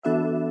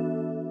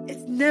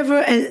never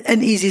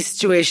an easy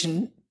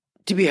situation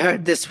to be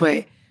hurt this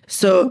way.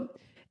 So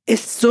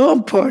it's so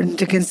important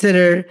to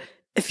consider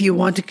if you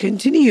want to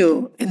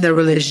continue in the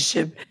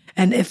relationship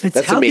and if it's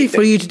healthy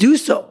for you to do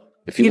so.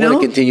 If you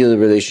want to continue the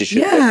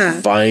relationship, Yeah.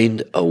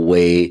 find a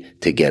way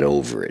to get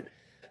over it.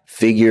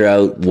 Figure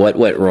out what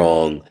went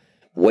wrong,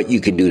 what you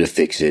can do to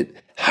fix it,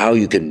 how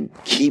you can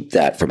keep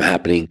that from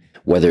happening,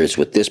 whether it's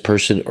with this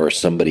person or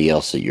somebody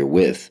else that you're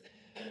with.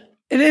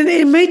 And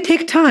it may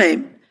take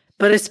time,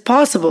 but it's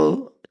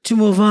possible to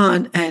move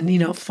on and,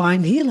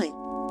 find healing.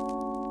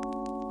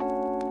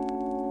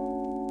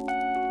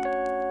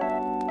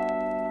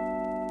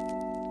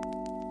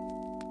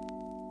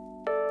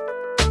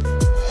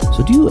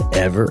 So do you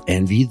ever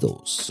envy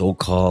those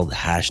so-called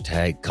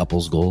hashtag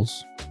couples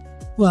goals?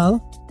 Well,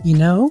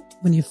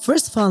 when you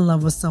first fall in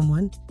love with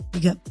someone, you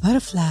get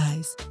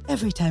butterflies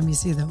every time you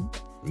see them.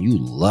 You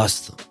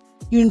lust them.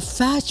 You're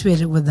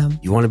infatuated with them.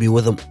 You want to be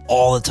with them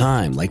all the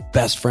time, like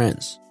best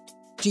friends.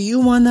 Do you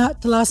want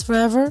that to last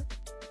forever?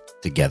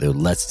 Together,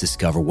 let's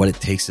discover what it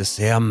takes to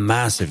say a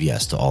massive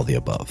yes to all the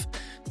above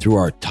through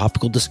our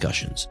topical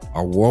discussions,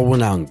 our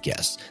world-renowned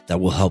guests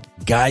that will help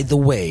guide the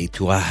way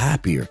to a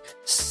happier,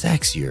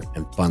 sexier,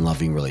 and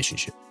fun-loving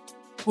relationship.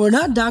 We're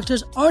not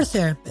doctors or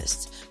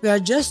therapists. We are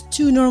just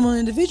two normal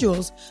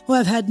individuals who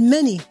have had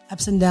many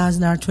ups and downs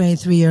in our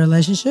 23-year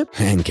relationship.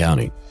 And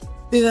counting.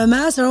 We've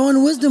amassed our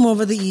own wisdom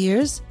over the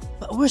years,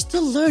 but we're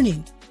still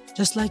learning,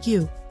 just like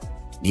you.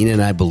 Nina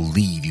and I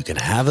believe you can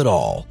have it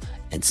all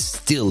and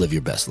still live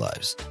your best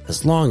lives,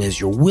 as long as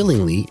you're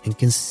willingly and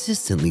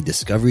consistently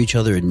discover each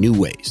other in new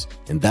ways.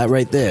 And that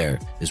right there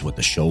is what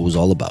the show is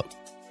all about.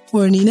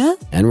 We're Nina.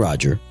 And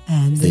Roger.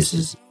 And this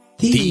is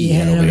The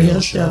Head Over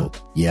Heels Show.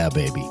 Yeah,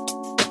 baby.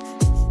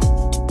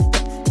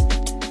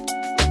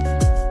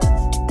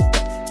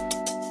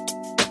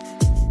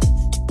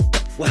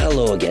 Well,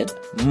 hello again.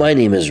 My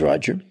name is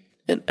Roger.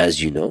 And as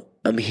you know,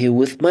 I'm here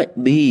with my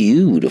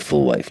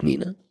beautiful wife,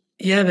 Nina.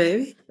 Yeah,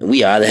 baby. And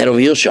we are the Head Over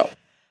Heels Show.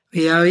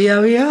 We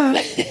are.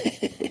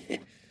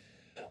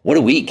 What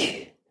a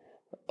week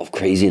of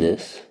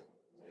craziness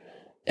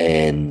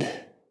and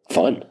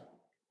fun.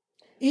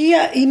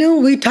 Yeah,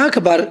 we talk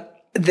about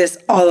this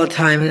all the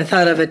time, and I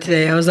thought of it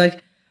today. I was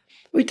like,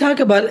 we talk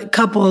about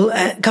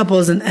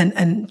couples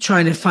and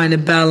trying to find a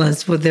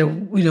balance with their,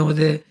 with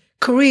their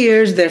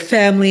careers, their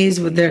families,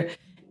 with their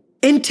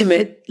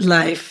intimate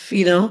life,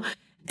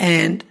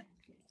 And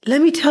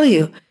let me tell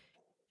you,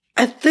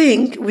 I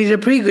think we did a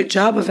pretty good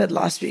job of it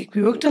last week.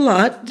 We worked a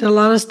lot, did a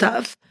lot of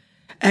stuff,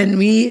 and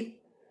we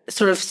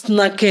sort of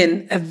snuck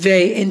in a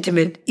very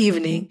intimate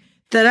evening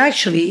that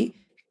actually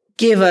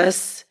gave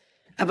us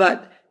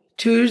about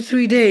 2 or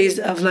 3 days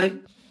of like,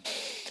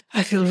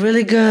 I feel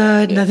really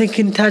good. Nothing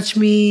can touch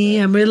me.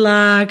 I'm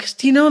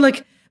relaxed.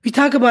 We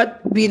talk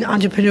about being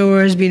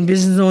entrepreneurs, being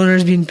business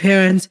owners, being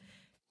parents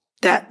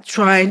that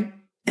try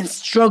and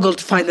struggle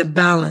to find the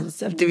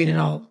balance of doing it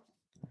all.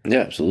 Yeah,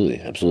 absolutely.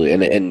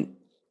 And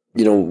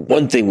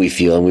one thing we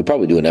feel, and we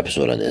probably do an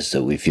episode on this,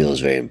 that we feel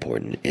is very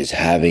important, is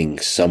having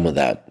some of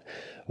that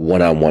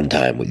one-on-one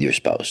time with your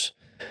spouse.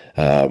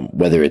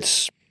 Whether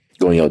it's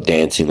going out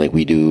dancing like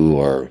we do,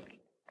 or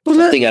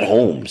something at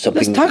home.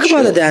 Let's talk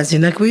about the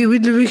dancing. Like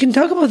we can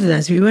talk about the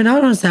dancing. We went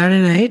out on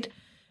Saturday night,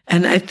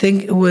 and I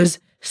think it was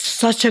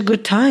such a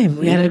good time.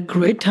 We had a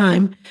great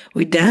time.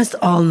 We danced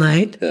all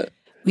night. Yeah.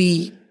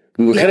 We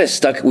were kind of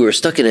stuck. We were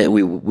stuck in it.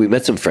 We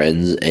met some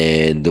friends,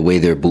 and the way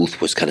their booth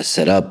was kind of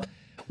set up,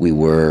 we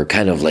were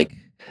kind of like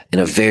in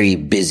a very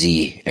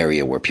busy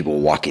area where people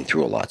were walking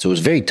through a lot. So it was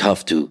very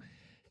tough to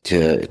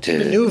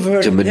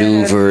maneuver,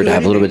 to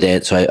have a little bit of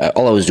dance. So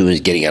all I was doing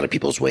is getting out of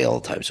people's way all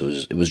the time. So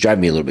it was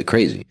driving me a little bit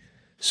crazy.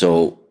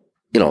 So,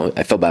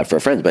 I felt bad for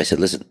our friends, but I said,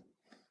 listen,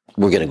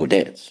 we're going to go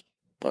dance.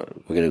 We're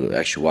going to go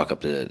actually walk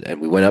up and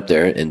we went up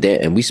there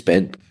and we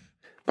spent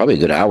probably a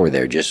good hour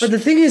there But the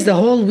thing is, the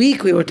whole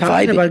week we were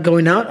talking about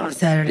going out on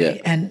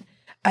Saturday, and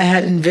I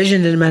had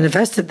envisioned and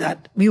manifested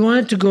that. We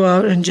wanted to go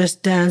out and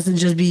just dance and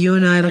just be you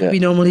and I like we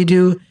normally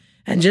do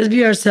and just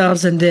be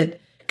ourselves and did.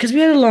 Because we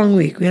had a long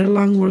week. We had a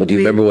long work week. Do you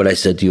remember what I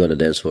said to you on the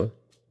dance floor?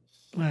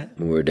 What?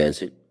 When we were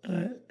dancing?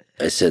 What?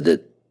 I said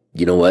that,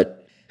 you know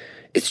what?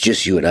 It's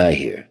just you and I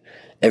here.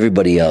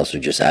 Everybody else are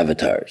just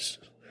avatars.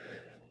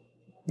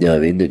 You know what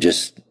I mean? They're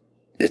just,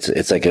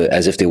 it's like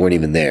as if they weren't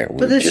even there.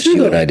 We're just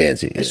you and I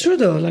dancing. It's true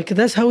though. Like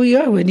that's how we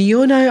are. When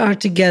you and I are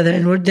together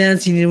and we're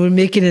dancing and we're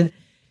making it,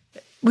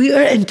 we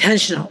are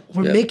intentional.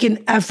 We're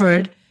making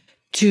effort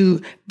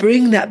to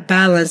bring that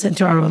balance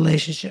into our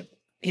relationship.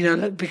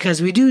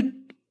 Because we do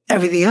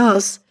everything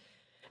else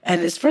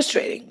and it's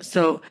frustrating.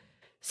 So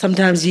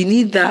sometimes you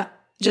need that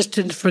just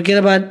to forget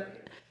about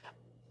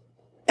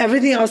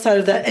everything outside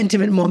of that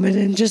intimate moment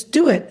and just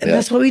do it. And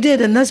that's what we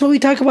did. And that's what we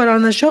talk about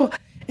on the show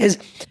is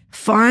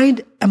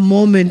find a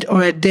moment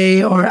or a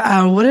day or an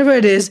hour, whatever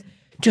it is,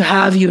 to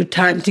have your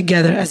time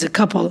together as a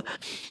couple,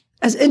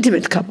 as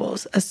intimate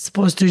couples, as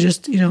opposed to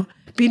just,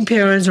 being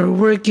parents or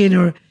working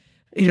or,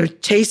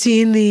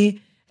 chasing the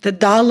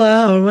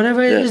dollar or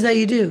whatever it is that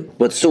you do.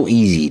 But it's so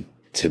easy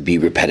to be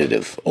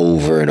repetitive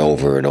over and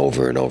over and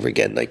over and over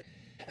again. Like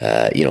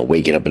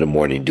waking up in the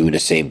morning, doing the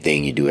same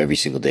thing you do every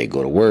single day.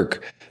 Go to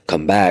work,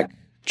 come back,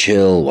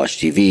 chill, watch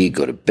TV,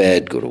 go to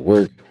bed, go to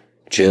work,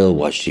 chill,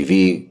 watch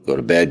TV, go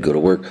to bed, go to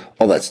work,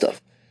 all that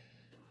stuff.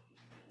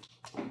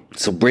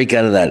 So break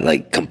out of that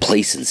like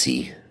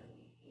complacency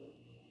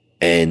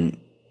and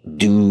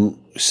do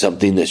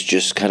something that's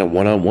just kind of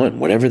one-on-one,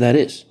 whatever that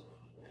is.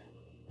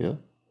 Yeah.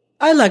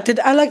 I liked it.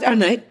 I liked our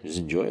night. It's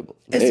enjoyable.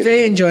 It's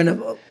very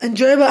enjoyable.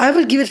 I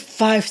would give it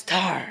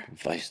 5-star.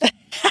 5-star.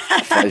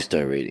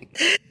 5-star rating.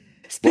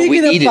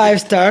 Speaking of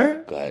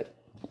 5-star. Go ahead.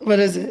 What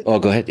is it? Oh,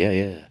 go ahead.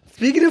 Yeah.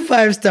 Speaking of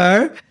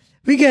 5-star,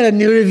 we got a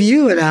new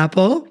review in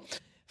Apple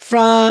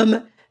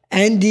from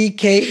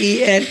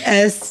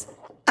NDKENS.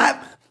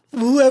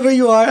 Whoever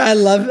you are, I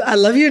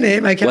love your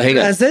name. I can't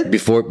pronounce it.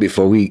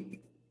 Before we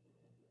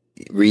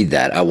read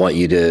that, I want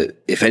you to,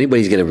 if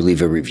anybody's going to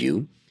leave a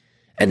review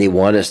and they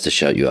want us to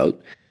shout you out,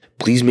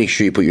 please make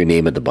sure you put your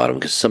name at the bottom,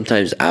 because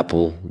sometimes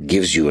Apple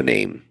gives you a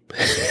name.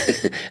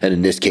 And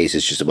in this case,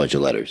 it's just a bunch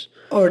of letters.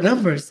 Or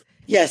numbers.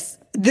 Yes.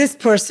 This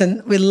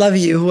person, we love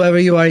you, whoever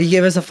you are. You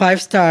gave us a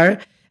 5-star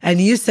and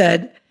you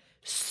said,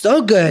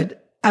 so good.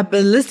 I've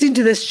been listening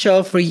to this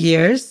show for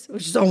years,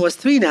 which is almost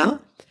 3 now.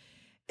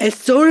 It's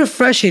so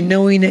refreshing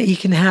knowing that you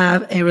can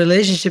have a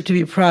relationship to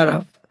be proud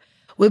of.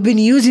 We've been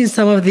using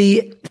some of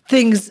the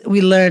things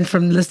we learned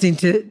from listening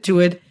to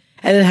it,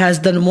 and it has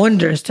done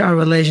wonders to our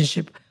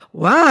relationship.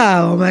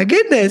 Wow, my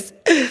goodness.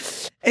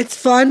 It's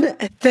fun.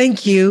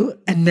 Thank you,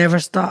 and never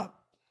stop.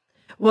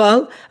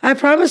 Well, I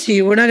promise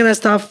you, we're not going to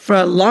stop for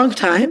a long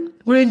time.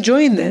 We're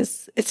enjoying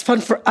this. It's fun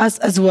for us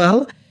as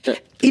well.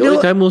 The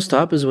only time we'll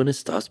stop is when it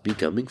stops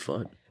becoming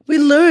fun. We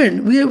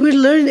learn. We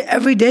learn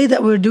every day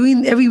that we're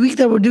doing, every week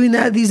that we're doing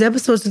these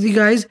episodes with you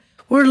guys.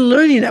 We're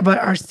learning about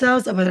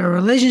ourselves, about our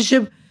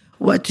relationship,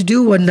 what to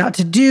do, what not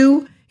to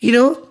do.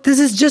 This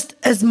is just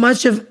as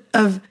much of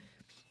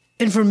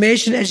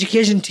information,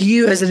 education to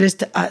you as it is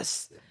to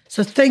us.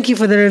 So thank you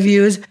for the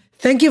reviews.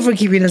 Thank you for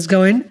keeping us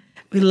going.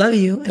 We love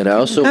you. And I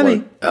also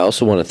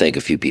want to thank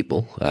a few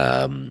people.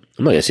 I'm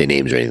not going to say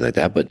names or anything like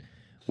that, but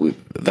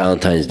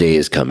Valentine's Day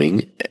is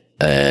coming,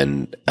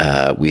 and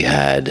we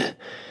had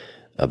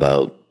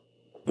about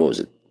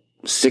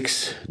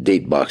 6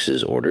 date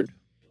boxes ordered,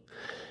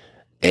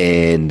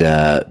 and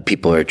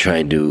people are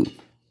trying to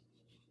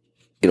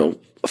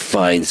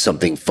find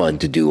something fun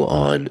to do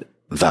on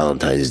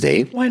Valentine's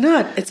Day. Why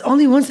not? It's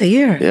only once a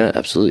year. Yeah,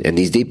 absolutely. And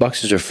these date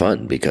boxes are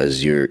fun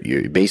because you're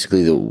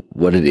basically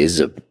what it is,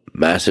 a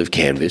massive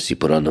canvas you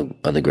put on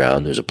the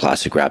ground. There's a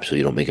plastic wrap so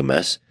you don't make a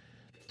mess.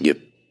 You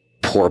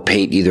pour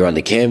paint either on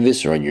the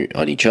canvas or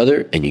on each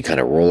other, and you kind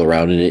of roll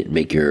around in it and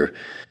make your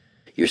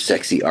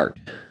sexy art.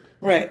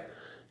 Right.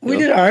 We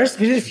did ours.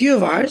 We did a few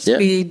of ours. Yeah.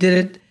 We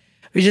did it.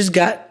 We just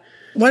got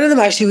one of them.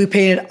 Actually, we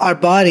painted our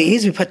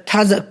bodies. We put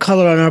tons of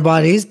color on our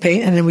bodies,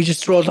 paint, and then we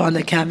just rolled on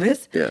the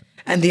canvas. Yeah.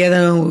 And the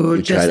other one,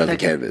 we just tried on the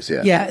canvas.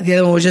 Yeah. Yeah. The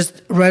other one was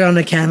just right on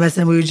the canvas,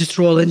 and we would just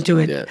roll into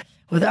it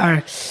with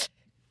our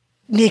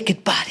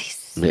naked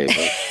bodies. There you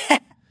go.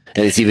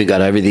 And it's even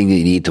got everything that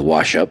you need to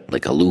wash up,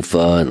 like a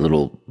loofah and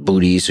little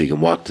booties so you can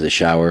walk to the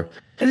shower.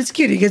 And it's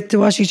cute. You get to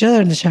wash each other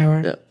in the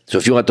shower. Yeah. So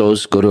if you want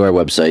those, go to our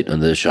website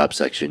under the shop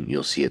section.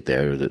 You'll see it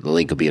there. The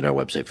link will be in our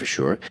website for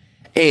sure.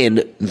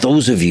 And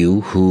those of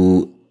you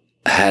who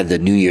had the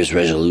New Year's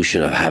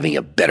resolution of having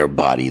a better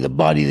body, the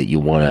body that you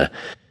want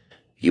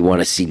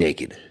to see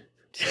naked.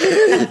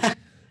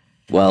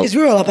 Well, because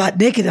we're all about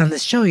naked on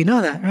this show, you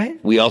know that,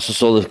 right? We also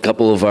sold a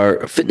couple of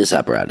our fitness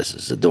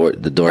apparatuses, the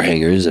door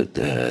hangers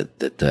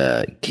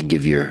that can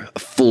give you a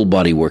full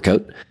body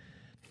workout.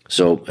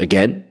 So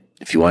again,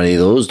 if you want any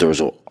of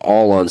those are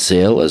all on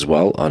sale as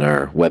well on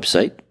our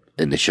website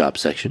in the shop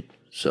section.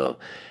 So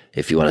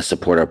if you want to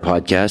support our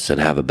podcast and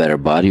have a better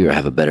body or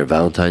have a better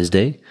Valentine's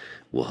Day,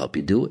 we'll help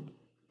you do it.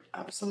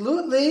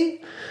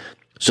 Absolutely.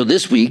 So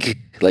this week,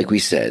 like we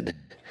said,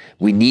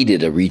 we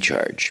needed a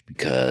recharge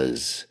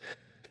because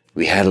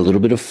we had a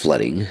little bit of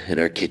flooding in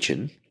our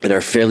kitchen, in our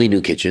fairly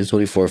new kitchen. It's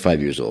only 4 or 5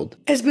 years old.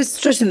 It's been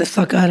stressing the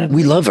fuck out of me.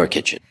 We love our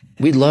kitchen.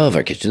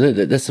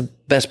 That's the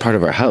best part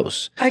of our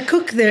house. I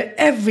cook there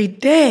every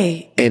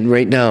day. And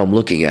right now I'm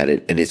looking at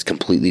it and it's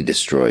completely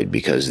destroyed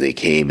because they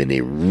came and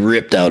they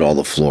ripped out all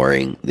the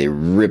flooring. They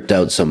ripped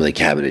out some of the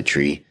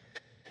cabinetry.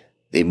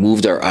 They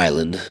moved our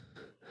island.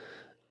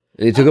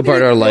 They took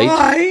apart our light.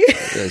 Why?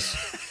 Yes.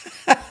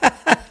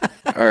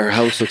 Our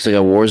house looks like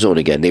a war zone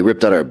again. They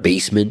ripped out our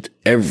basement,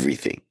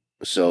 everything.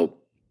 So,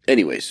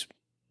 anyways,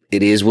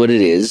 it is what it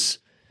is.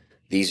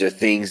 These are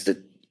things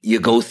that you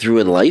go through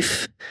in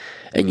life,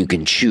 and you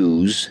can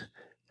choose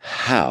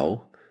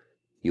how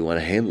you want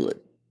to handle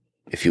it.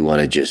 If you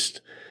want to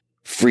just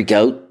freak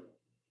out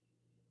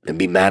and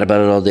be mad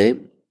about it all day,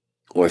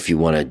 or if you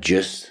want to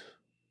just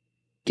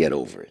get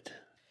over it.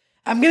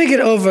 I'm going to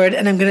get over it,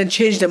 and I'm going to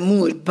change the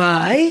mood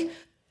by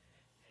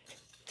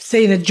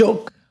saying a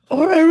joke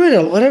or a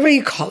riddle, whatever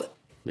you call it.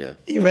 Yeah.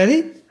 You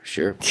ready?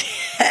 Sure.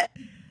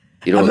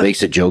 You know what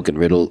makes a joke and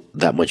riddle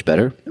that much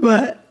better?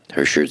 What?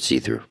 Her shirt's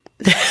see-through.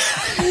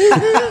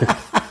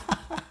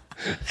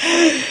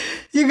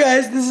 You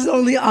guys, this is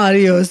only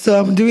audio, so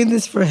I'm doing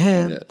this for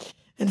him.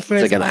 And for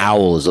It's like an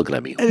owl is looking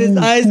at me. And his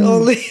eyes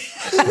only.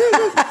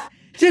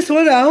 Just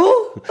one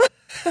owl?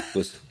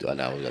 An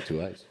owl's got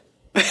two eyes.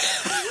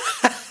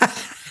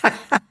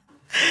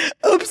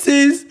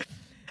 Oopsies.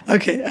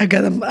 Okay, I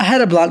got them. I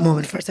had a blonde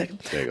moment for a second.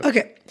 There you go.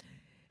 Okay,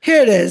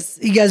 here it is.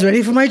 You guys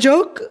ready for my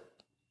joke?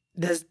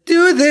 Let's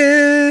do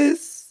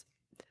this.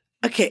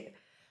 Okay.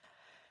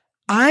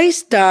 I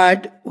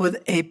start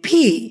with a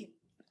P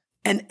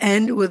and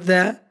end with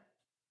the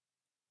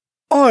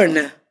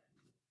ORN.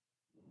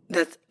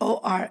 That's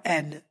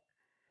ORN.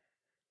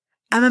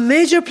 I'm a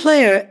major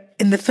player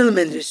in the film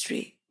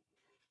industry.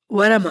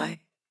 What am I?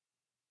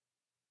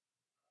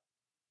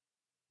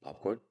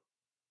 Popcorn?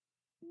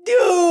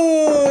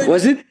 Dude!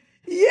 Was it?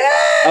 Yeah!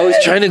 I was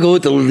trying to go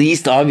with the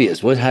least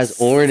obvious. What has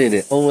orange in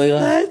it? Oh my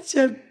god.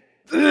 Such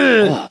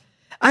a...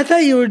 I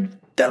thought you would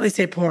definitely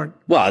say porn.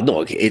 Well, no,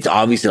 okay. It's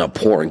obviously not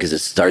porn because it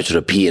starts with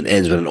a P and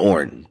ends with an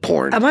orange.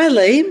 Porn. Am I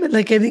lame?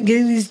 Like getting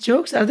these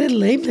jokes? Are they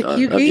lame? Like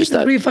you I'm gave just them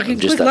that- pretty fucking I'm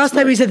just quick. that Last time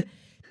smart. you said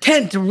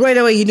tent, right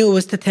away you knew it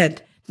was the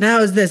tent. Now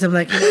it's this. I'm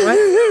like, you know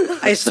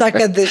what? I suck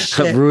at this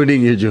shit. I'm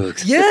ruining your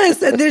jokes.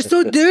 Yes, and they're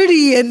so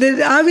dirty. And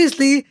then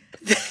obviously,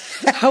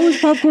 How is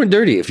popcorn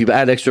dirty? If you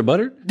add extra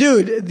butter?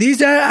 dude,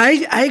 these are,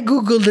 I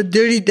Googled the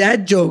dirty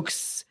dad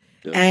jokes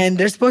and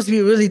they're supposed to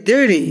be really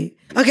dirty.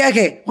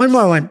 Okay. One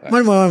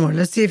more.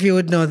 Let's see if you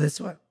would know this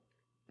one.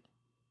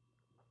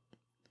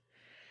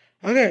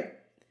 Okay.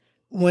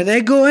 When I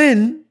go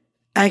in,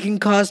 I can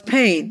cause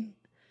pain.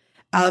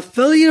 I'll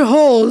fill your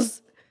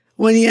holes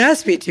when you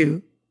ask me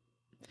to.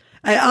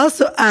 I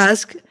also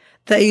ask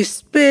that you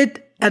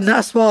spit and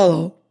not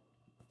swallow.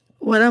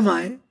 What am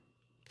I?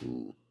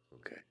 Ooh,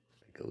 okay.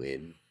 I go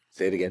in.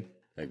 Say it again.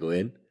 I go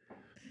in.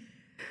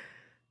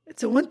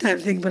 It's a one-time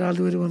thing, but I'll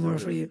do it one more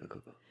for you.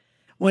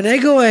 When I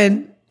go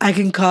in, I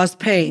can cause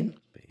pain.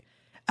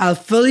 I'll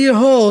fill your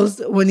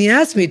holes when you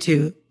ask me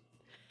to.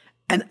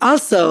 And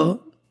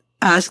also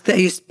ask that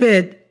you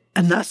spit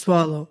and not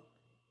swallow.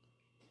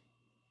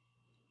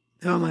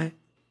 Who am I?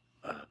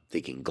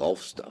 Thinking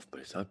golf stuff, but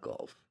it's not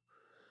golf.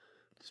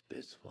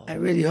 Spit, swallow. I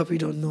really hope you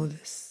don't know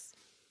this.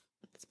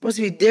 It's supposed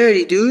to be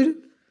dirty, dude.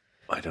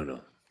 I don't know.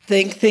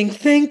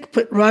 Think.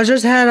 Put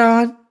Roger's hat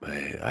on.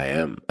 I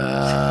am.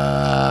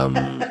 I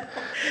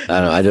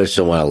don't know. I just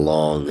don't want a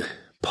long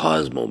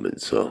pause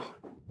moment. So,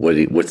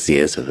 what's the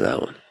answer to that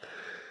one?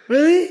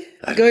 Really?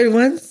 Going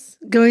once?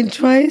 Going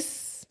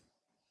twice?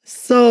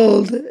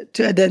 Sold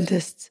to a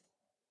dentist.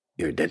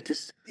 You're a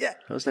dentist? Yeah.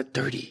 How's that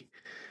dirty?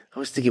 I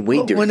was thinking way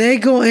dirty. When I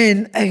go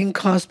in, I can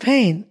cause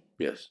pain.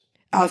 Yes,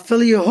 I'll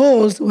fill your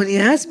holes when you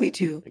ask me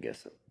to. I guess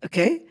so.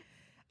 Okay?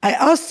 I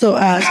also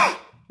ask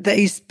that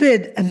you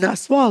spit and not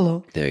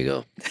swallow. There you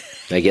go.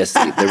 I guess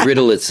the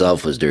riddle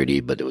itself was dirty,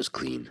 but it was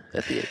clean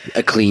at the end.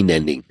 A clean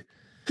ending.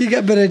 You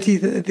got better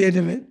teeth at the end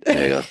of it.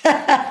 There you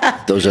go.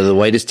 Those are the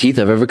whitest teeth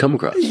I've ever come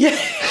across. Yeah.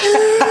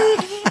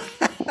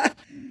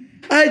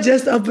 I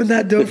just opened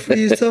that door for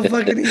you so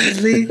fucking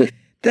easily.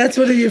 That's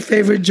one of your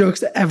favorite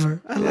jokes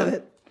ever. I love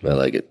it. I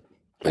like it.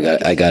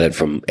 I got it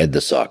from Ed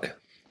the Sock.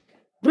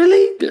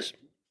 Really? Yes.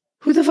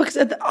 Who the fuck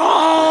said that?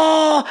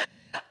 Oh,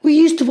 we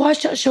used to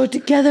watch that show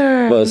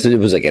together. Well, it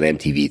was like an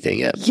MTV thing,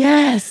 yeah.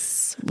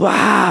 Yes.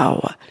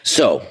 Wow.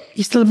 So,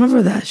 You still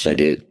remember that I shit?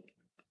 did.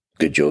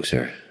 Good jokes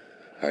are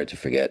hard to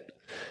forget.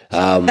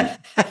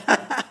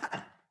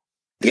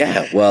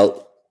 Yeah,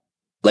 well,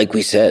 like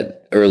we said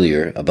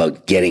earlier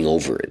about getting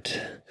over it,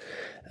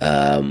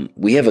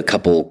 we have a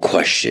couple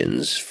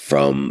questions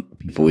from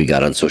people we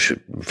got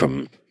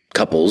from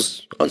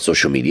couples on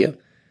social media,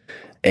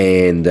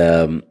 and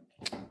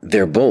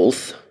they're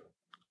both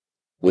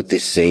with the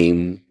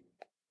same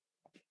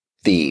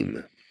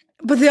theme.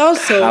 But they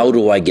also, How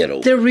do I get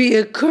over? they're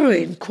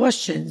reoccurring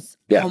questions.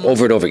 Yeah,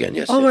 over and over again.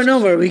 Yes, Over yes. and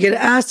over. We get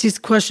asked these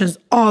questions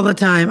all the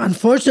time.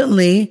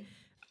 Unfortunately,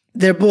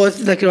 they're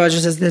both, like Roger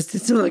says, there's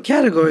similar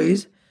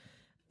categories.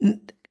 Do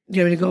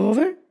you want me to go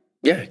over?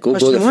 Yeah, go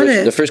Question the one first,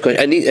 is- the first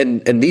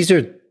question. And these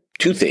are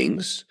two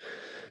things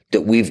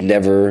that we've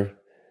never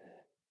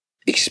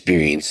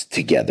experienced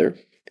together,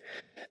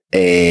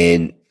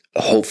 and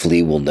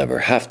hopefully we'll never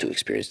have to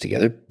experience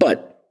together,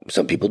 but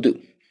some people do.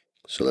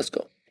 So let's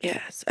go.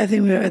 Yes. I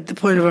think we're at the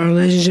point of our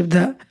relationship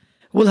that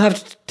we'll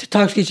have to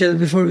talk to each other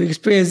before we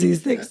experience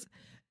these things.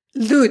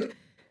 Dude,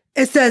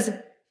 it says,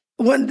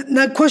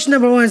 question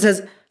number one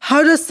says,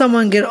 how does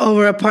someone get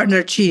over a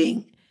partner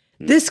cheating?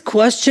 This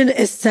question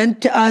is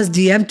sent to us,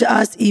 DM to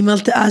us, email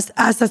to us,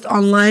 asked us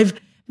on live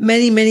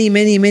many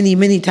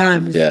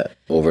times. Yeah,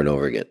 over and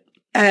over again.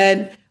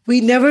 And we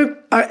never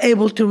are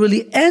able to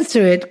really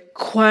answer it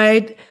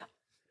quite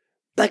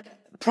like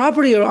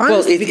properly or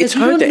honestly because it's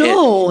we hard don't to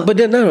know. but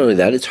then not only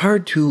that, it's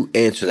hard to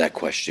answer that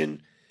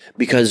question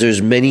because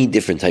there's many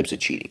different types of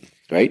cheating,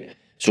 right?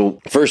 So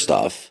first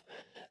off,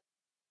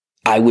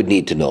 I would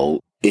need to know,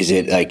 is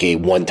it like a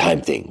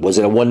one-time thing? Was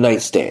it a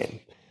one-night stand?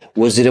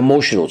 Was it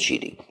emotional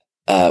cheating?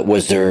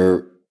 Was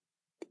there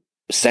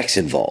sex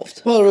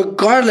involved? Well,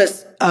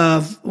 regardless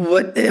of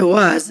what it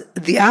was,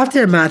 the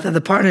aftermath of the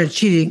partner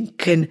cheating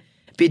can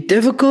be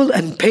difficult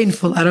and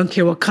painful. I don't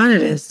care what kind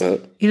it is. You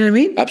know what I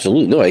mean?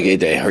 Absolutely. No,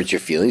 it hurts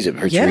your feelings. It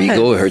hurts your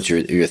ego. It hurts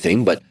your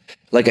thing. But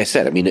like I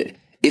said, I mean,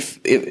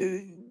 if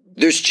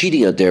there's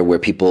cheating out there where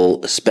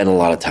people spend a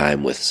lot of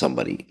time with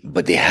somebody,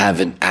 but they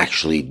haven't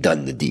actually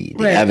done the deed.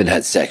 They haven't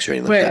had sex or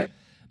anything like that.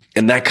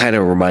 And that kind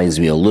of reminds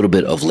me a little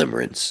bit of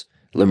limerence.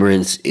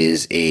 Limerence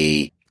is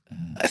a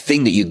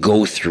thing that you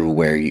go through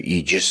where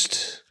you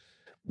just,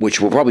 which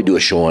we'll probably do a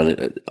show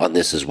on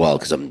this as well,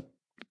 because I'm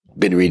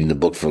been reading the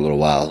book for a little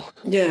while.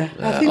 Yeah,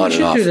 I think we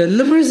should do that.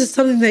 Limerence is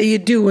something that you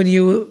do when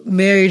you're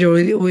married or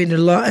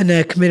in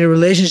a committed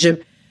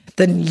relationship.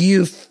 Then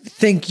you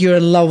think you're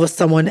in love with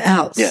someone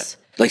else. Yeah,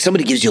 like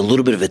somebody gives you a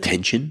little bit of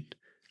attention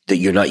that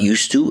you're not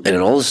used to, and then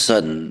all of a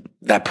sudden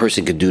that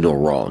person can do no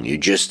wrong.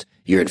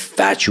 You're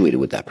infatuated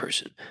with that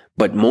person,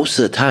 but most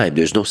of the time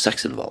there's no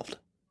sex involved.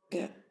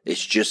 Yeah,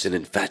 it's just an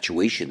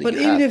infatuation that but you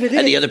even have, if it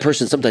and is, the other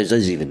person sometimes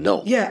doesn't even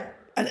know. Yeah.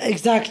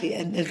 Exactly.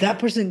 And if that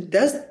person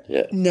does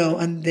know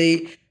and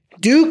they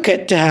do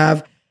get to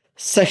have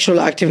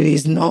sexual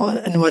activities and all,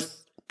 and what's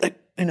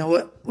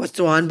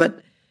going on,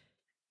 but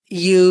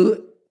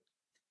you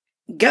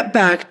get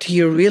back to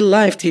your real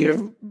life, to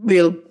your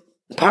real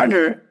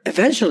partner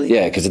eventually.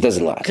 Yeah, because it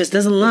doesn't last. Because it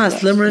doesn't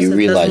last. Limerence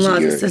doesn't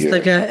last. It's just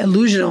like an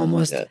illusion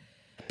almost. Yeah.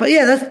 But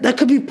yeah, that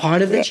could be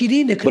part of the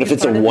cheating. But if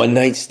it's a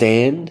one-night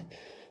stand,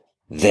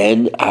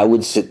 then I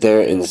would sit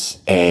there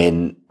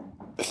and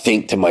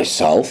think to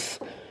myself,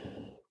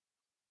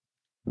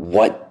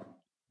 what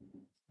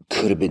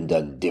could have been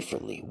done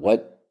differently?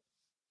 What,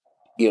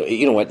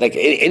 you know what, like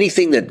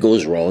anything that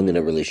goes wrong in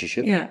a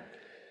relationship,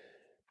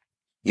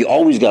 you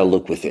always got to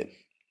look within.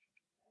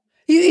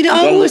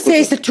 I always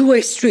say it's a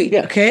two-way street,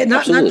 okay?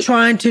 Not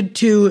trying to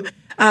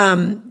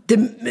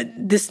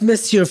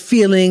dismiss your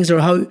feelings or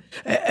how,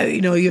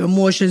 your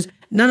emotions,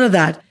 none of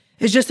that.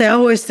 It's just, I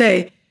always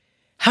say,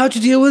 how to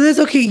deal with this?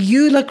 Okay,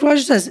 you, like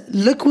Roger says,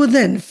 look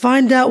within,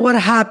 find out what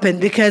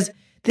happened, because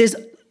it's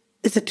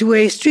a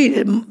two-way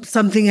street.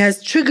 Something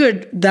has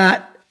triggered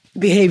that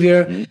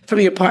behavior from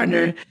your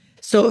partner.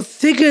 So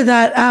figure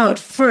that out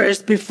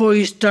first before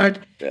you start,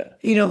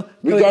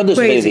 regardless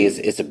of anything,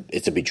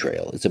 it's a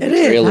betrayal. It's a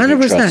betrayal of your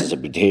trust. It's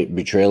a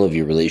betrayal of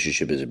your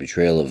relationship. It's a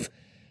betrayal of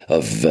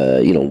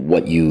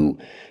what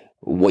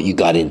you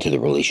got into the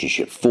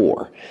relationship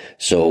for.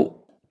 So,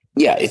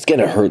 yeah, it's going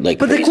to hurt like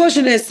crazy. The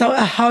question is,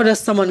 how does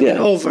someone get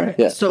over it?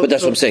 Yeah, but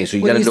that's what I'm saying. So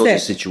you got to know the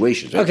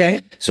situations. Right? Okay.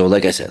 So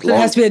like I said. So it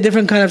has to be a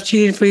different kind of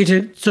cheating for you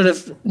to sort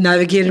of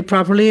navigate it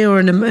properly, or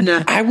in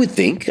a I would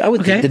think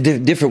the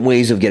different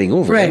ways of getting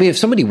over it. I mean, if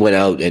somebody went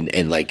out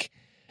and like,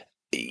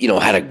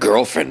 had a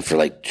girlfriend for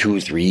like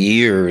 2-3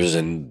 years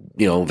and,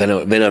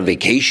 been on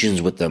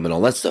vacations with them and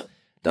all that stuff.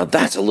 Now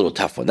that's a little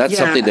tough one. That's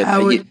something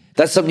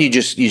that's something you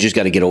just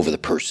got to get over the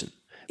person.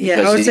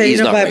 Yeah, I would say,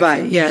 bye-bye.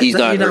 Yeah, he's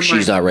not or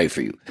she's not right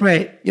for you.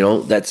 Right.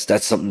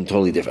 That's something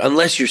totally different.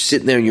 Unless you're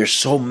sitting there and you're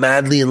so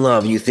madly in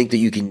love and you think that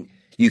you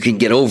can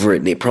get over it,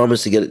 and they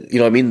promise to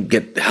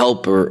get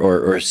help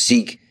or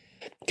seek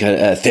kind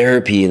of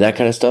therapy and that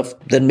kind of stuff,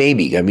 then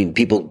maybe. I mean,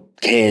 people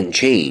can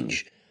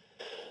change.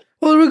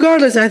 Well,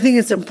 regardless, I think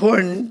it's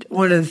important.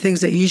 One of the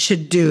things that you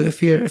should do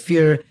if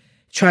you're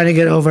trying to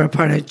get over a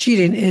partner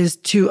cheating is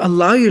to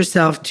allow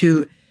yourself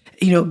to,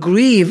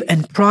 grieve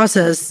and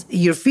process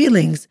your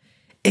feelings.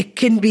 It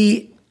can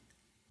be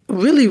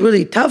really,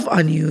 really tough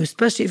on you,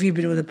 especially if you've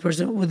been with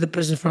the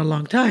person for a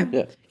long time.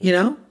 Yeah.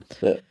 Yeah.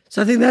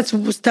 So I think that's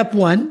step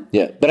one.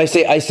 Yeah. But I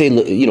say,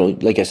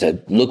 like I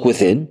said, look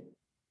within,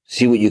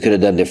 see what you could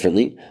have done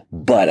differently.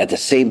 But at the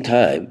same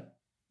time,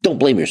 don't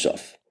blame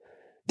yourself.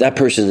 That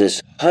person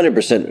is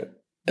 100%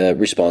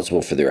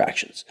 responsible for their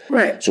actions.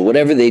 Right. So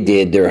whatever they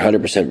did, they're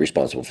 100%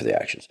 responsible for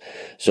their actions.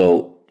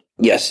 So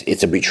yes,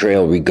 it's a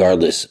betrayal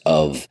regardless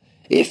of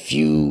if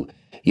you,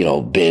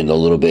 been a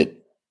little bit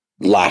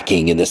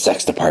lacking in the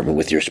sex department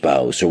with your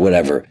spouse or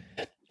whatever.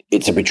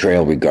 It's a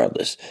betrayal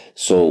regardless.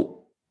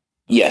 So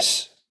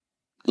yes,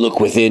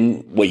 look within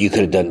what you could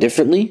have done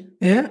differently.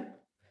 Yeah.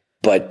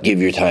 But give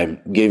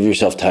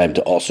yourself time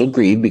to also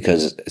grieve,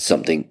 because it's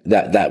something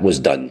that was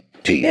done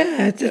to you.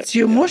 Yeah, it's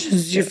your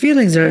emotions, your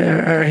feelings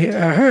are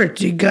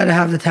hurt. You got to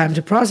have the time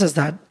to process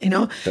that,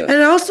 Yeah. And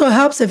it also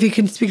helps if you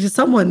can speak to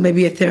someone,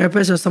 maybe a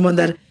therapist or someone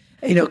that,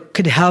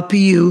 could help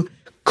you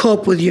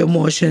cope with your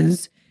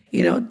emotions.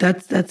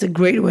 That's a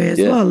great way as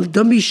well.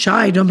 Don't be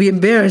shy. Don't be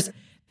embarrassed.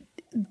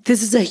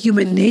 This is a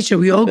human nature.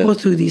 We all go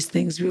through these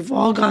things. We've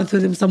all gone through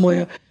them some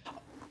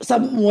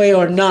way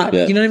or not.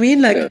 Yeah. You know what I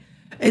mean? Like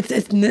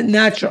it's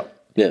natural.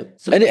 Yeah,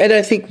 so, and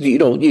I think you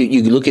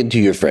look into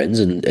your friends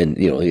and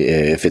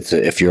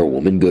if you're a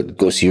woman,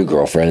 go see your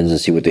girlfriends and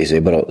see what they say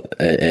about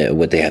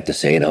what they have to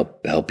say and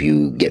help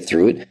you get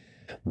through it.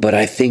 But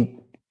I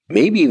think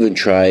maybe even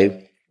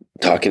try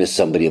talking to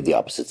somebody of the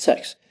opposite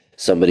sex,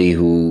 somebody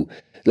who,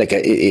 like,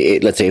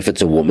 let's say if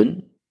it's a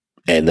woman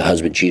and the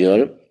husband cheated on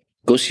her,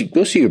 go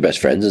see your best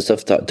friends and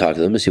stuff. Talk to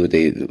them and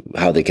see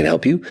how they can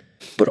help you.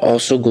 But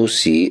also go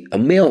see a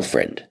male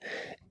friend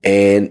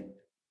and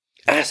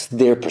ask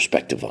their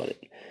perspective on it.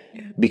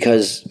 Yeah.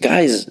 Because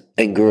guys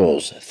and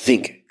girls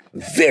think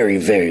very,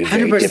 very,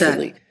 very 100%.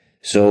 differently.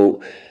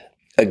 So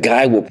a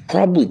guy will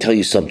probably tell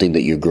you something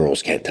that your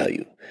girls can't tell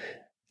you,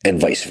 and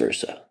vice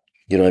versa.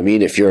 You know what I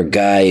mean? If you're a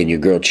guy and your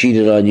girl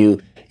cheated on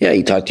you, yeah,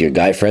 you talk to your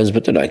guy friends,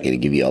 but they're not going to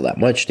give you all that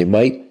much. They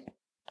might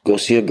go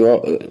see a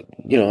girl,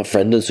 a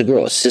friend that's a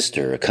girl, a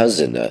sister, a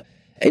cousin,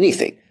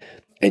 anything,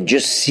 and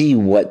just see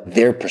what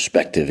their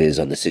perspective is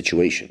on the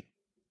situation.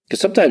 Because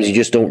sometimes you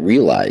just don't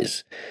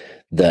realize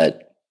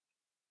that,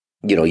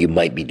 you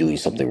might be doing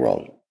something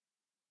wrong.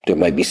 There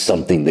might be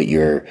something that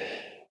you're.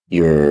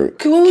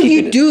 What would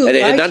you do?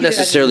 And not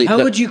necessarily.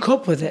 How would you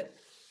cope with it?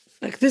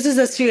 Like, this is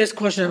a serious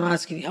question I'm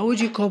asking you. How would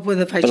you cope with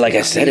it? But like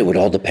I said, it would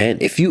all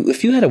depend. If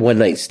you had a one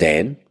night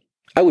stand,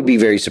 I would be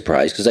very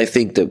surprised because I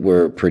think that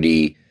we're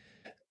pretty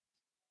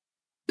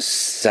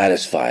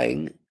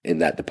satisfying in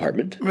that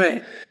department.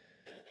 Right.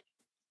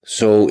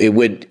 So it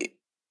would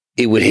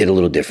hit a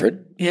little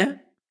different. Yeah.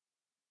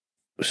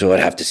 So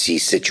I'd have to see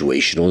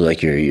situational,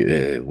 like were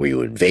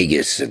you in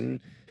Vegas and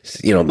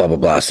blah blah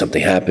blah,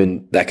 something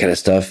happened, that kind of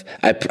stuff.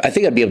 I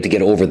think I'd be able to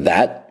get over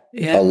that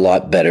a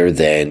lot better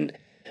than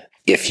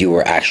if you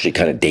were actually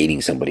kind of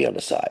dating somebody on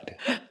the side.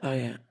 Oh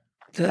yeah.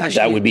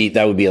 That would be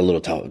a little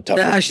tough.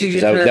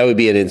 That would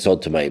be an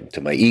insult to my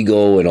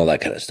ego and all that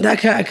kind of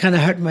stuff. That kind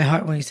of hurt my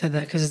heart when you said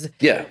that because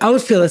yeah, I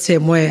would feel the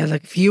same way.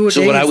 Like if you were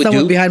dating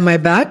someone behind my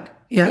back,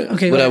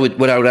 okay.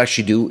 What I would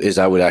actually do is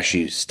I would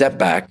actually step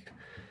back.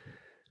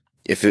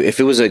 If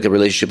it was like a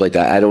relationship like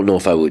that, I don't know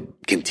if I would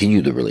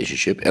continue the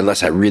relationship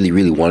unless I really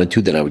really wanted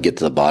to. Then I would get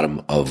to the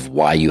bottom of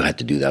why you had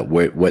to do that.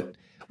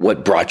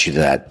 What brought you to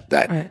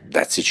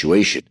that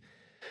situation?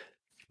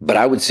 But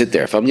I would sit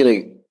there if I'm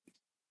gonna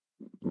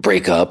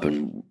break up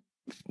and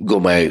go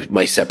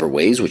my separate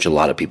ways, which a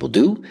lot of people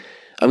do.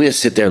 I'm going to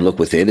sit there and look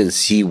within and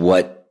see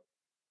what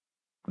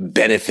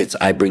benefits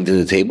I bring to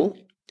the table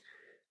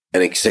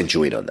and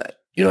accentuate on that.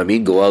 You know what I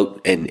mean? Go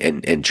out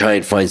and try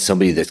and find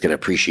somebody that's going to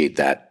appreciate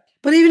that.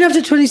 But even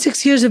after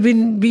 26 years of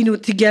being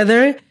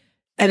together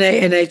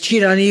and I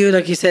cheat on you,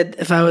 like you said,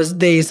 if I was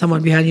dating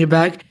someone behind your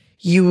back,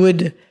 you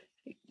would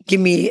give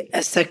me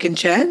a second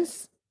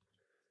chance?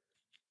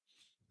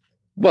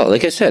 Well,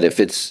 like I said, if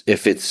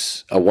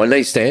it's a one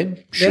night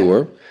stand,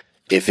 sure.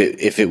 Yeah. If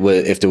it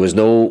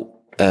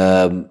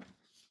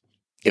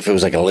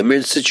was like a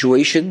limited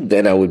situation,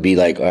 then I would be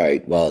like, all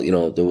right, well,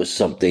 there was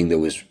something that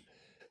was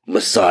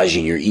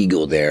massaging your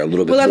ego there a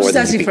little bit more. Well, I'm just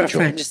asking for a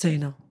friend, just so you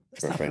know.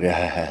 For a friend,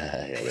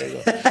 yeah, there you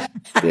go.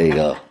 There you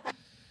go.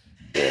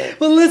 Yeah.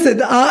 Well,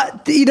 listen,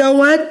 you know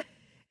what?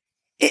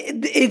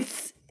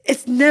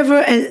 It's never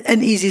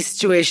an easy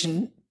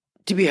situation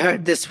to be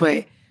hurt this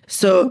way.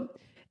 So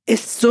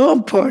it's so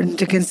important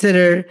to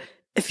consider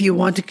if you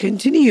want to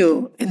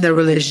continue in the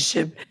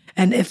relationship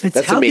and if it's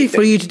healthy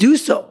for you to do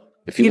so.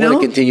 If you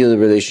want to continue the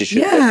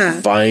relationship,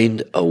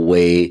 find a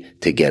way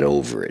to get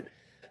over it.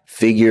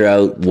 Figure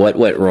out what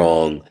went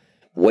wrong,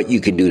 what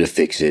you can do to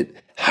fix it,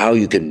 how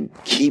you can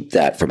keep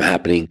that from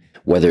happening,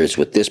 whether it's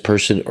with this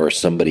person or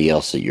somebody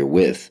else that you're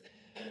with.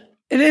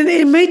 And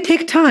it may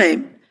take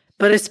time,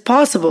 but it's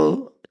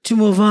possible to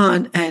move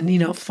on and,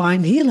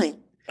 find healing.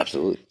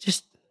 Absolutely.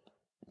 Just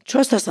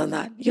trust us on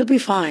that. You'll be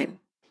fine.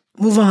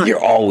 Move on.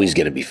 You're always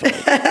going to be fine.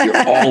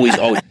 You're always.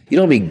 You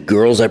know how many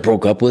girls I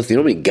broke up with? You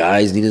know how many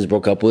guys Nina's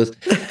broke up with?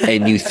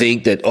 And you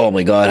think that, oh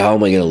my God, how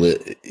am I going to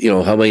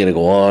live? How am I going to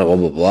go on? Blah,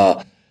 blah,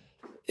 blah.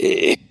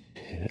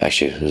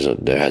 Actually,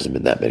 there hasn't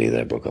been that many that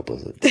I broke up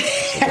with.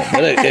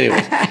 But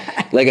anyways,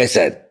 like I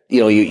said,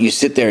 you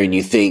sit there and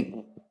you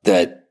think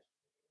that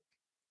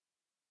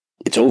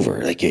it's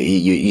over. Like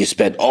you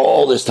spent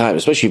all this time,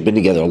 especially you've been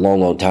together a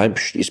long, long time.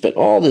 You spent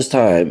all this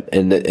time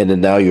and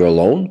then now you're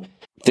alone.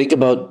 Think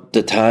about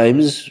the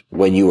times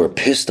when you were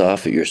pissed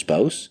off at your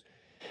spouse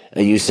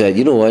and you said,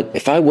 you know what?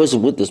 If I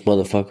wasn't with this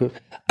motherfucker,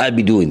 I'd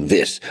be doing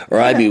this,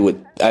 or I'd be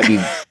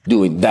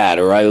doing that,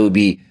 or I would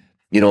be,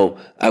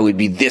 I would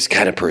be this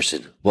kind of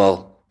person.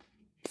 Well,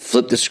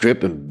 flip the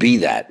script and be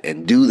that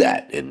and do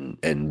that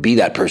and be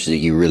that person that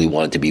you really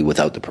wanted to be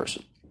without the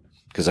person.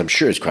 Because I'm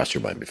sure it's crossed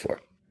your mind before.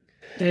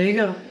 There you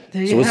go.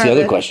 So what's the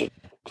other question?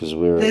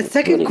 The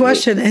second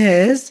question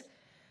is,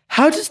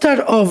 how to start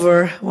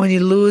over when you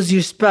lose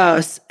your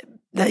spouse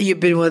that you've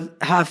been with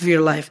half of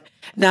your life.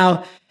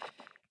 Now,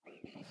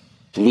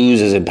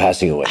 lose as in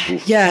passing away.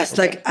 Yes,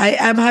 like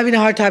I'm having a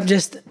hard time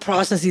just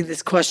processing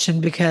this question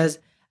because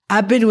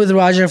I've been with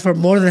Roger for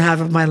more than half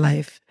of my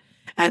life.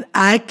 And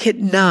I could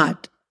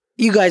not,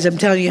 you guys, I'm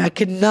telling you, I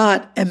could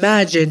not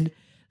imagine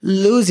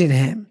losing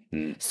him.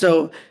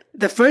 So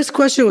the first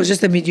question was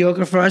just a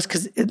mediocre for us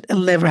because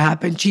it'll never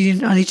happen.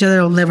 Cheating on each other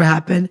will never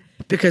happen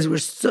because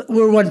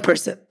we're one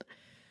person.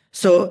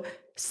 So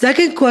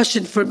second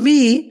question for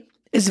me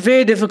is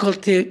very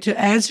difficult to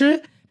answer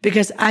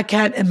because I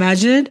can't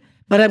imagine it,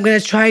 but I'm going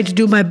to try to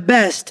do my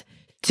best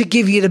to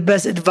give you the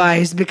best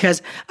advice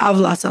because I've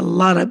lost a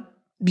lot of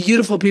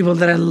beautiful people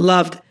that I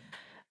loved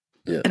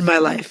in my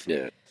life.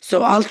 Yeah.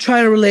 So I'll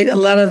try to relate a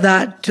lot of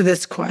that to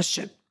this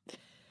question.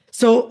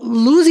 So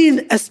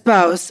losing a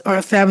spouse or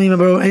a family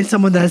member or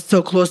someone that's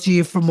so close to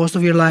you for most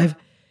of your life,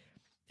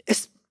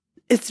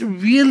 it's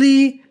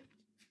really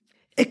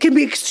it can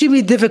be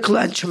extremely difficult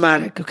and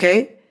traumatic,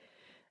 okay?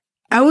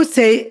 I would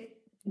say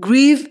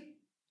grieve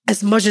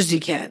as much as you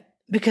can,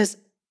 because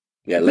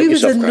let grief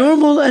is a yourself cry.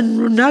 normal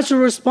and natural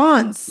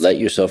response. Let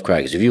yourself cry.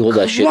 Because if you hold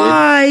that shit in,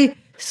 Cry,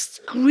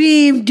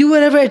 scream, do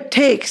whatever it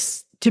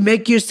takes to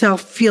make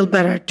yourself feel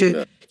better,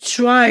 to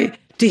try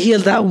to heal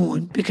that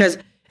wound, because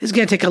it's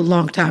going to take a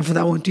long time for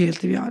that wound to heal,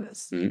 to be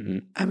honest.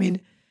 I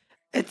mean,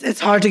 it's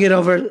hard to get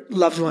over a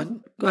loved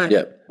one. Go ahead.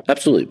 Yeah,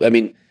 absolutely. I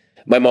mean,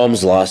 my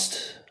mom's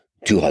lost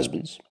 2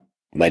 husbands.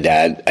 My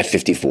dad at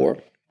 54.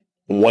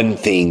 One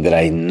thing that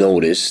I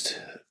noticed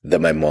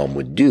that my mom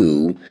would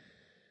do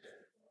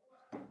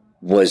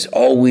was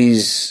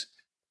always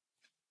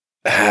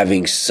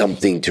having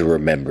something to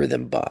remember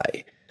them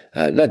by.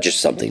 Not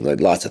just something,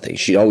 like lots of things.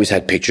 She always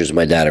had pictures of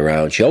my dad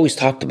around. She always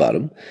talked about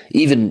him,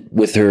 even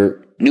with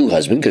her new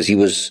husband, because he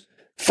was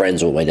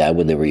friends with my dad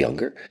when they were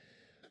younger.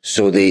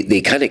 So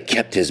they kind of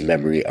kept his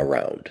memory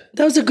around.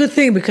 That was a good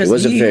thing, because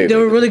they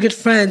were really good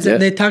friends,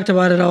 and they talked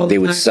about it all the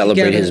time. They would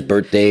celebrate his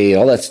birthday,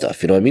 all that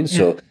stuff. You know what I mean? Yeah.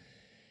 So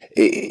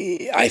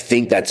I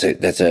think that's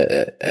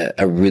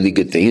a really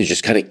good thing, is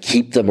just kind of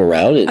keep them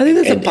around and, I think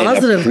that's a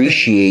positive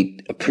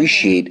and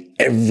appreciate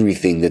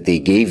everything that they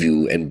gave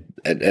you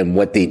and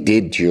what they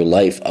did to your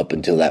life up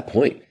until that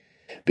point.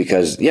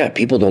 Because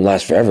people don't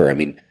last forever. I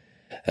mean,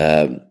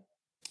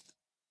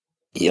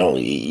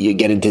 you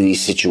get into these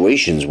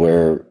situations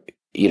where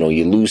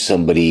you lose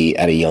somebody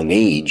at a young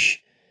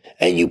age,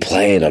 and you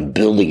plan on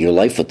building your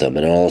life with them,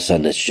 and all of a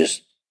sudden it's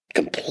just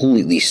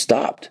completely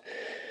stopped.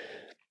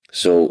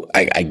 So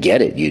I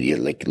get it. You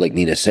like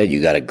Nina said, you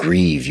got to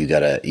grieve. You got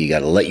to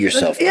let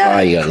yourself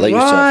cry. You got to let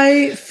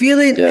yourself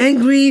feeling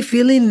angry,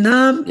 feeling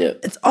numb. Yeah.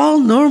 It's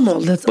all normal.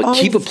 That's all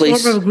keep a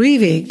place form of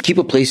grieving. Keep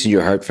a place in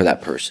your heart for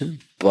that person,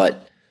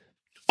 but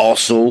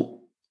also,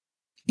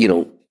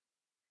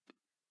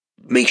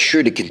 make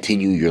sure to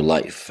continue your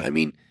life. I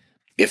mean,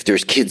 if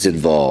there's kids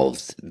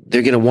involved,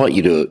 they're going to want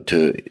you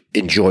to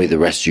enjoy the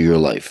rest of your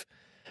life.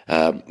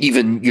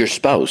 Even your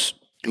spouse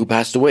who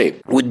passed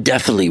away would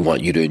definitely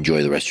want you to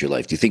enjoy the rest of your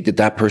life. Do you think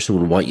that person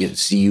would want you to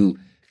see you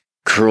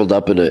curled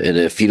up in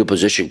a fetal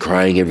position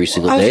crying every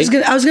single day?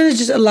 I was gonna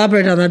just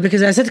elaborate on that,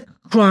 because I said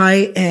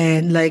cry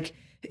and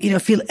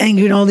feel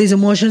angry and all these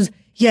emotions.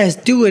 Yes,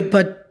 do it,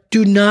 but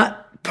do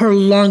not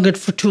prolong it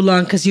for too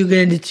long, because you're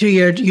going to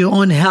deteriorate your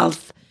own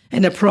health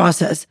in the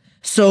process.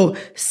 So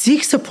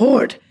seek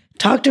support.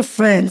 Talk to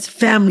friends,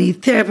 family,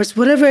 therapists,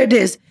 whatever it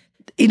is.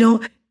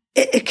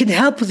 It can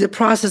help with the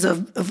process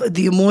of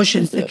the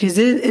emotions, because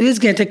it is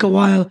going to take a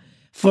while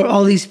for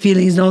all these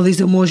feelings and all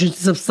these emotions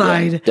to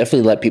subside. Yeah,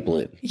 definitely let people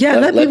in. Yeah,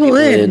 let people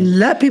in.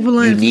 Let people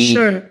in, for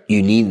sure.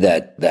 You need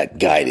that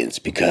guidance,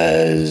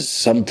 because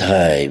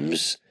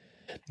sometimes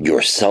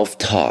your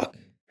self-talk,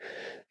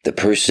 the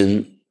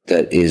person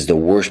that is the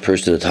worst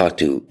person to talk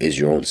to is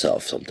your own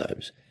self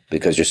sometimes,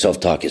 because your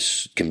self-talk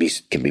can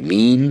be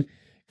mean,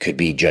 could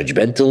be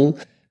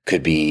judgmental,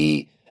 could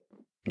be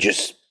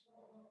just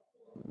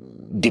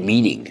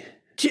demeaning.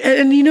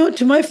 And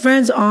to my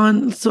friends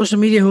on social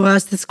media who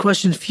asked this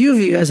question, a few of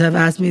you guys have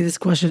asked me this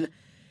question.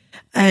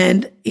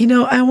 And,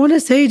 I want to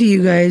say to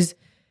you guys,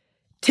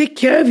 take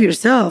care of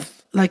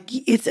yourself. Like,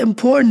 it's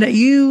important that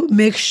you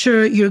make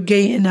sure you're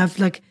getting enough.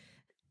 Like,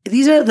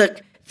 these are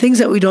the things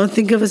that we don't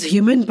think of as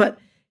human, but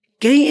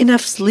getting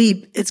enough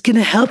sleep, it's going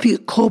to help you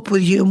cope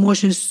with your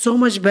emotions so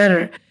much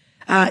better.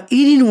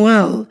 Eating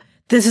well.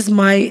 This is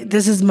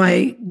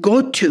my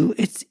go-to.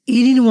 It's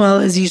eating well,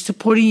 as you're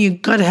supporting your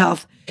gut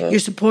health. You're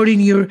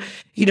supporting your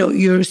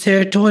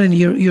serotonin,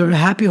 your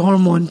happy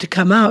hormone to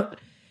come out.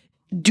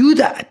 Do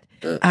that.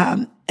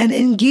 And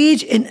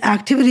engage in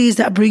activities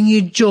that bring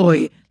you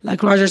joy.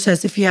 Like Roger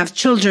says, if you have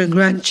children,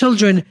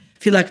 grandchildren,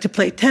 if you like to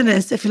play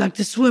tennis, if you like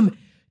to swim,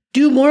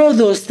 do more of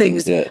those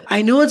things. Yeah.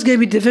 I know it's going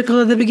to be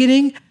difficult at the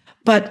beginning,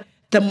 but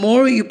the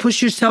more you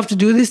push yourself to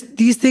do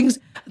these things,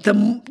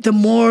 the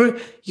more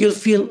you'll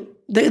feel.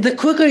 The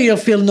quicker you'll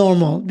feel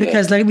normal,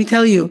 because let me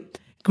tell you,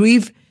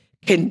 grief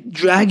can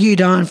drag you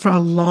down for a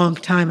long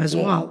time as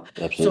well.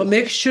 Absolutely. So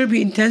make sure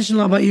be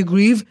intentional about your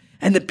grief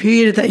and the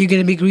period that you're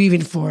going to be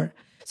grieving for.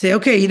 Say,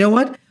 okay, you know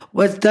what?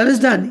 What's done is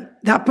done.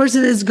 That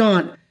person is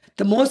gone.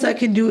 The most I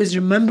can do is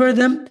remember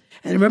them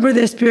and remember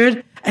their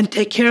spirit and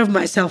take care of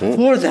myself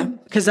for them,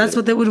 because that's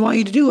what they would want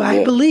you to do.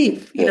 I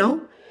believe, you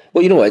know?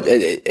 Well, you know what?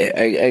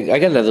 I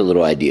got another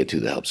little idea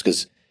too that helps,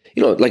 because,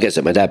 like I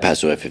said, my dad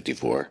passed away at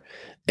 54,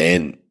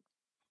 and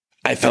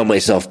I found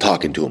myself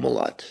talking to him a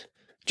lot,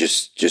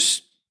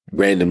 just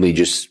randomly,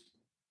 just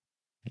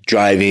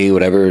driving,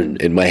 whatever,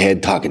 in my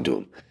head, talking to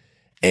him.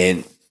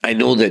 And I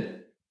know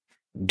that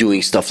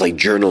doing stuff like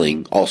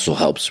journaling also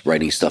helps,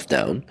 writing stuff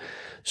down.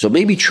 So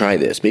maybe try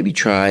this. Maybe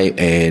try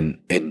and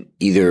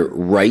either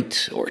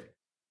write or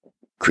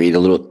create a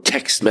little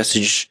text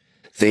message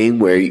thing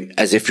where,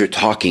 as if you're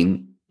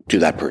talking to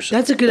that person.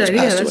 That's a good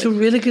idea. That's a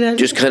really good idea.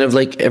 Just kind of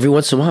like every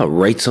once in a while,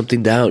 write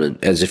something down,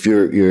 and as if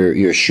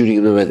you're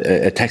shooting them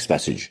a text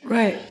message.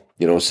 Right.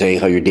 Saying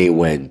how your day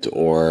went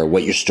or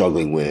what you're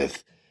struggling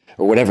with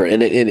or whatever.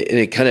 And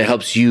it kind of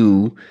helps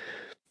you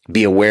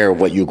be aware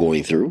of what you're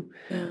going through.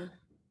 Yeah.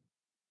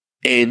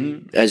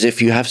 and as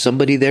if you have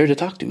somebody there to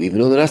talk to, even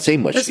though they're not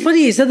saying much. That's to you.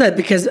 funny you said that,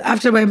 because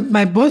after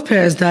my both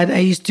parents died, I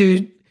used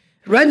to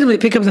randomly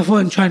pick up the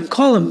phone and try and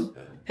call them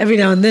every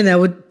now and then.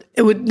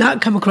 It would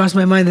not come across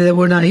my mind that they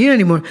were not here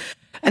anymore,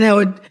 and I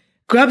would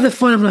grab the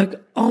phone. I'm like,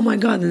 oh my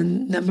god, the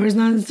number is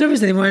not in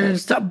service anymore, and I'd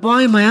start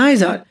bawling my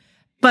eyes out.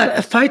 But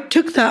if I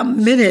took that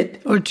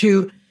minute or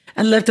two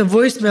and left a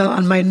voicemail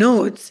on my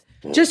notes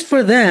just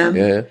for them,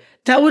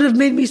 that would have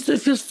made me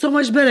feel so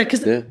much better.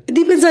 Because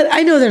deep inside,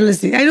 I know they're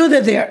listening. I know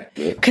they're there.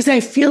 Because I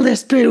feel their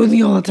spirit with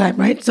me all the time,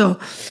 right? So,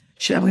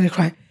 shit, I'm going to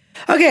cry.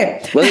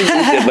 Okay.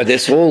 Well, but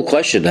this whole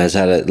question has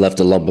left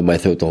a lump in my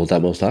throat the whole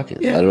time I was talking.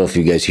 I don't know if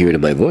you guys hear it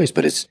in my voice,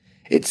 but it's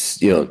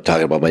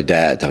talking about my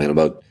dad, talking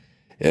about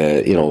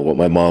what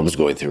my mom's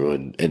going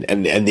through,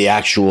 and the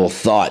actual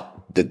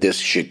thought that this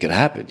shit could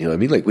happen. You know what I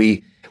mean? Like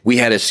we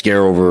had a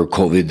scare over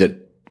COVID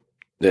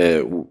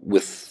that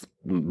with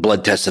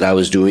blood tests that I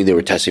was doing, they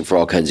were testing for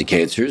all kinds of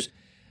cancers.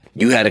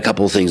 You had a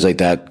couple of things like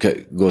that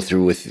go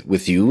through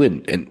with you,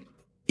 and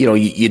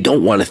you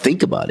don't want to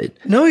think about it.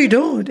 No, you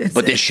don't.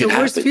 But this shit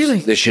happens.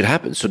 Feeling. This shit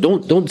happens. So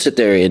don't sit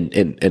there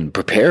and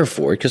prepare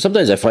for it, because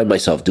sometimes I find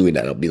myself doing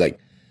that. I'll be like,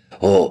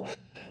 oh,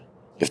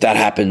 if that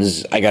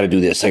happens, I got to do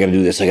this. I got to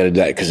do this. I got to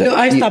do that. No,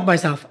 I stop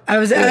myself.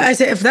 I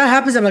say, if that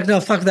happens, I'm like, no,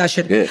 fuck that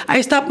shit. Yeah.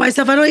 I stop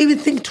myself. I don't even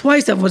think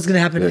twice of what's going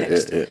to happen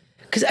next.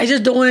 Because I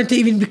just don't want it to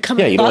even become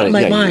a thought in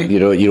my mind. You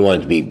don't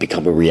want it to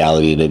become a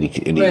reality in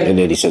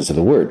any sense of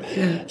the word.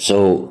 Yeah.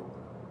 So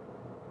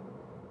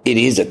it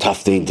is a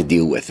tough thing to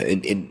deal with.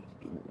 And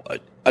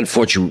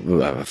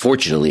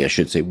unfortunately, I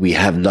should say,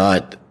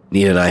 Nina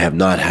and I have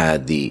not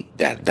had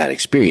that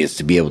experience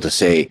to be able to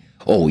say,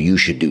 oh, you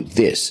should do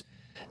this.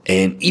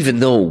 And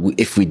even though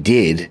if we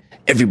did,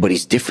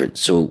 everybody's different.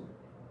 So,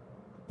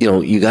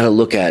 you got to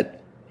look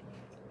at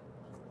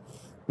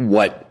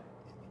what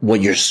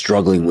you're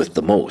struggling with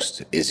the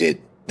most. Is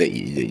it that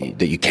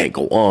you can't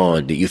go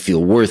on, that you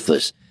feel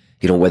worthless,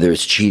 whether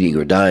it's cheating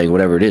or dying,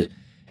 whatever it is.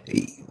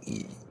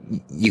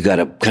 You got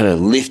to kind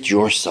of lift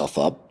yourself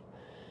up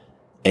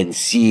and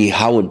see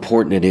how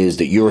important it is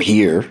that you're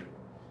here.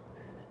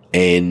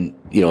 And,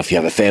 if you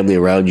have a family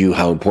around you,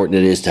 how important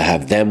it is to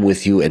have them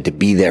with you and to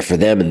be there for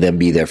them and them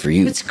be there for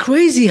you. It's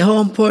crazy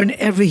how important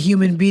every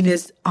human being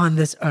is on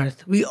this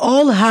earth. We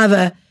all have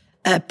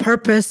a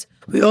purpose.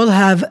 We all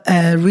have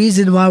a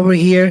reason why we're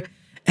here.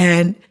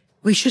 And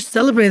we should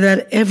celebrate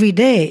that every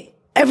day.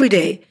 Every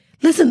day.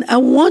 Listen, I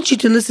want you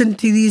to listen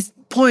to these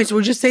points.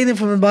 We're just saying them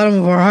from the bottom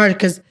of our heart,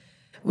 because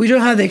we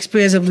don't have the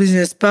experience of losing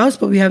a spouse,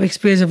 but we have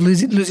experience of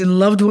losing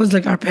loved ones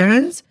like our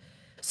parents.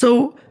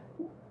 So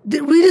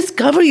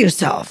rediscover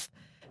yourself.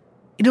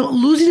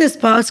 Losing a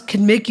spouse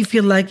can make you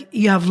feel like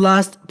you have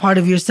lost part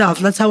of yourself.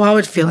 That's how I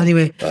would feel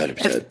anyway.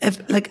 100%.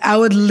 If I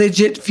would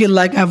legit feel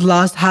like I've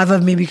lost half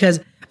of me, because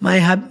my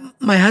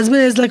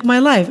husband is like my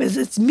life.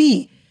 It's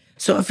me.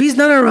 So if he's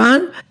not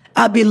around,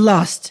 I'll be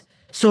lost.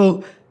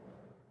 So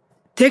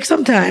take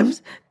some time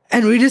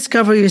and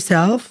rediscover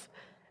yourself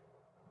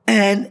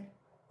and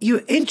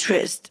your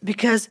interest,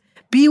 because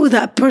being with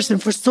that person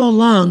for so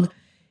long,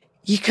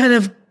 you kind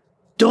of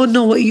don't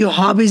know what your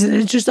hobbies and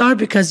interests are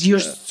because you're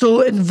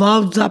so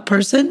involved with that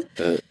person.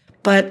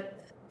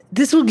 But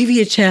this will give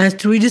you a chance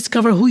to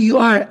rediscover who you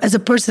are as a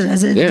person,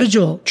 as an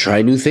individual.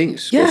 Try new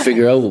things. Go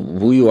figure out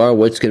who you are,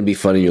 what's going to be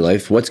fun in your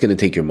life, what's going to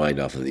take your mind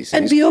off of these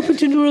things. And be open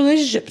to new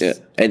relationships. Yeah.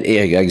 And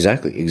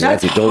exactly.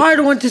 That's a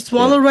hard one to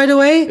swallow right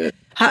away. Yeah.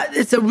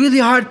 It's a really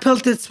hard pill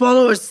to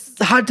swallow. It's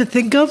hard to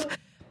think of.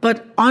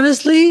 But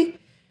honestly,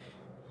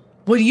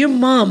 when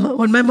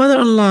my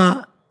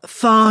mother-in-law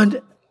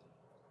found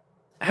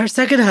her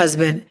second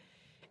husband,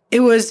 it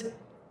was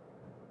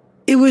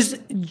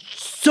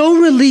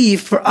so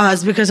relief for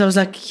us, because I was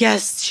like,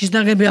 yes, she's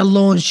not going to be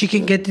alone. She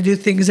can get to do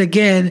things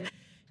again,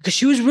 because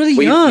she was really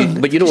young.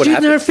 But you know what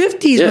happened? She was in her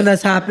 50s when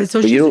that's happened.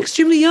 So she's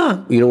extremely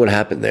young. You know what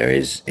happened there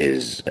is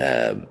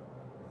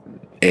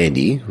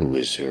Andy, who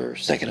was her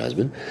second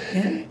husband,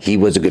 he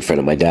was a good friend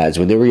of my dad's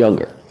when they were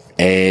younger.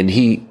 And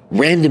he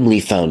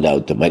randomly found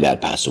out that my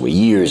dad passed away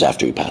years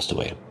after he passed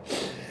away.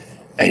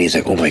 And he's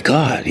like, oh my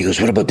God. He goes,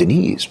 what about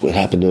Denise? What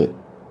happened to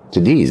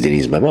Denise?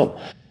 Denise is my mom.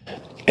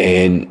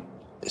 And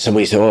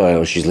somebody said,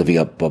 oh, she's living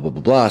up, blah, blah,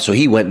 blah, blah. So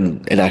he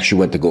went and actually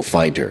went to go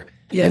find her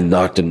and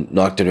knocked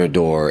on her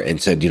door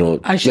and said,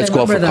 let's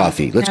go out for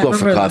coffee. Let's go out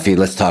for coffee.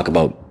 Let's talk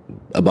about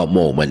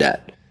Mo, my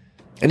dad.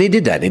 And they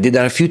did that. They did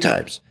that a few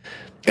times.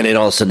 And then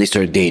all of a sudden they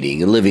started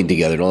dating and living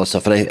together and all that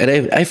stuff.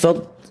 And I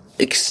felt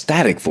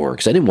ecstatic for her,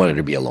 because I didn't want her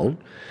to be alone.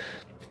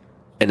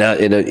 And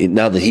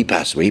now that he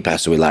passed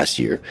away last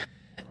year,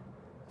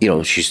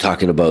 she's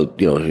talking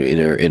about,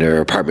 in her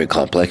apartment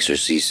complex,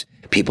 there's these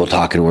people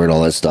talking to her and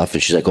all that stuff.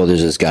 And she's like, oh,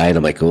 there's this guy. And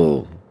I'm like,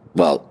 oh,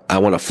 well, I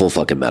want a full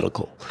fucking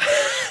medical.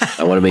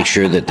 I want to make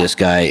sure that this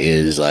guy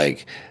is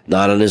like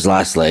not on his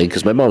last leg.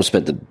 Because my mom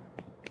spent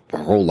her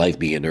whole life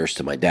being a nurse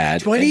to my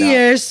dad. 20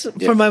 years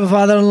for my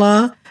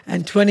father-in-law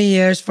and 20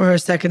 years for her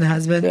second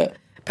husband,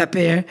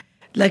 Pepe.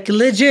 Like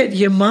legit,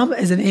 your mom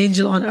is an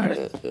angel on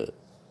earth.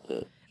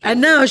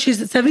 And now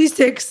she's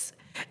 76.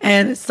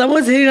 and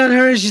someone's hitting on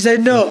her, and she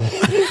said no.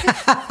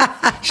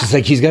 She's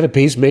like, he's got a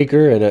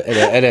pacemaker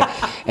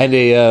and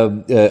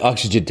a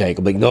oxygen tank.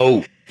 I'm like,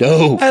 no.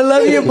 I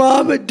love you,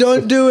 Mom, but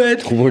don't do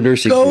it. We're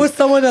nursing. Go with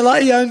someone a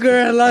lot younger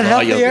and a lot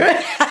healthier.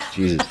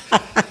 Jesus.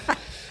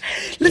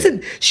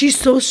 Listen, she's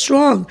so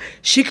strong.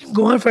 She can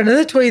go on for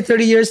another 20,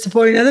 30 years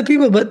supporting other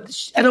people,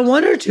 but I don't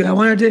want her to. I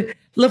want her to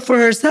live for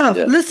herself.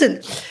 Yeah.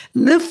 Listen,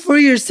 live for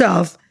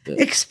yourself. Yeah.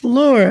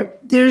 Explore.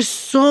 There's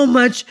so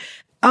much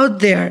out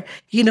there.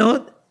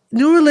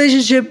 New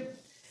relationship,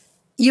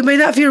 you may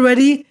not feel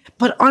ready,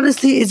 but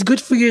honestly, it's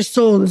good for your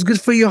soul. It's good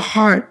for your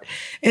heart.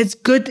 It's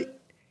good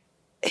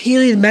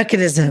healing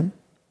mechanism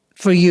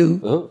for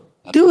you. Oh,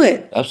 do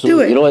it.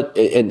 Absolutely. Do it. You know what?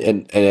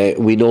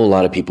 And we know a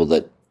lot of people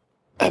that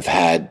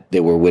they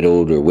were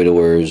widowed or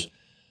widowers,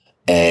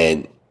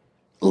 and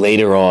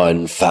later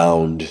on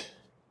found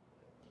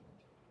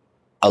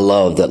a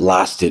love that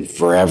lasted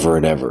forever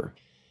and ever,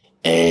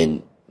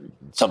 and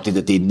something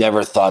that they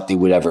never thought they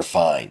would ever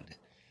find.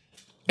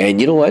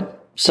 And you know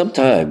what?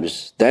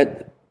 Sometimes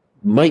that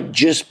might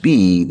just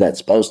be that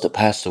spouse that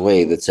passed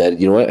away that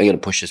said, you know what? I'm going to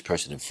push this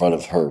person in front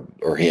of her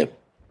or him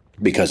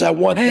because I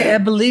want them. I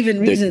believe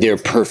in reasons. They're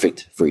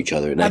perfect for each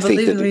other. And I think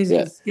believe in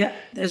reasons. Yeah,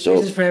 there's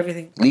reasons for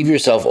everything. Leave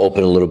yourself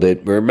open a little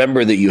bit.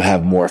 Remember that you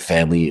have more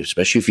family,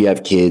 especially if you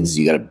have kids.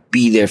 You got to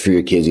be there for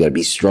your kids. You got to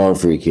be strong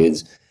for your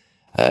kids.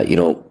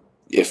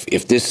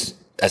 If this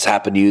has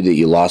happened to you, that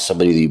you lost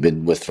somebody that you've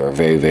been with for a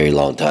very, very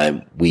long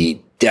time,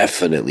 we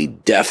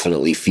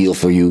definitely feel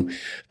for you.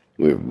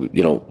 We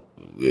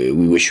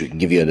wish we could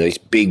give you a nice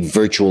big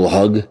virtual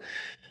hug,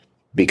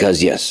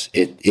 because yes,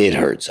 it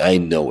hurts. I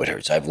know it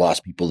hurts. I've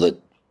lost people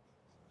that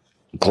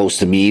close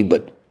to me,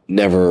 but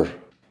never,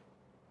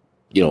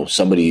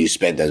 somebody you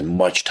spent as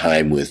much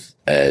time with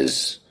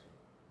as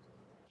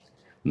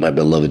my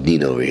beloved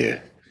Nina over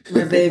here.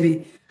 My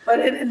baby. But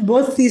in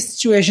both of these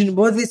situations,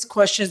 both of these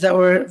questions that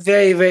were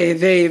very, very,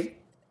 very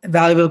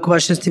valuable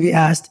questions to be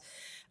asked,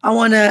 I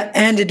want to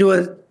end it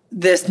with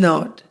this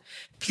note.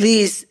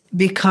 Please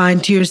be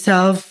kind to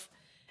yourself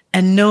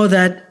and know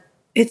that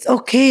it's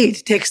okay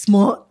to take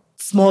small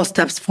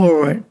steps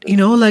forward.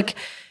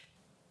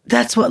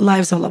 That's what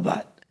life's all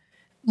about.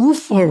 Move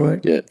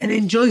forward and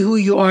enjoy who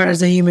you are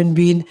as a human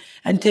being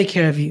and take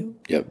care of you.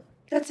 Yep.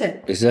 That's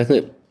it.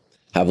 Exactly.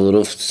 Have a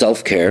little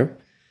self-care.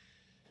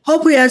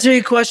 Hope we answer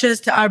your questions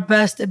to our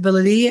best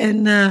ability,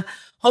 and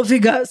hope you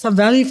got some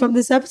value from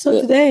this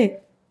episode today.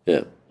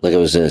 Yeah. Like I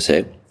was going to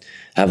say,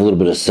 have a little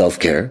bit of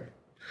self-care,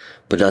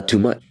 but not too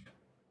much,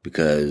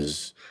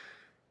 because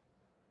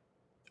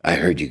I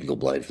heard you can go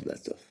blind from that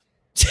stuff.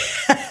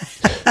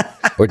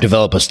 Or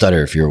develop a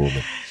stutter if you're a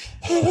woman.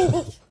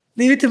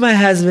 Leave it to my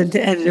husband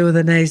to end it with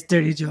a nice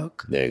dirty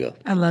joke. There you go.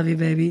 I love you,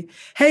 baby.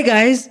 Hey,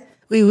 guys,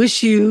 we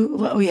wish you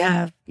what we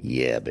have.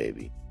 Yeah,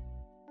 baby.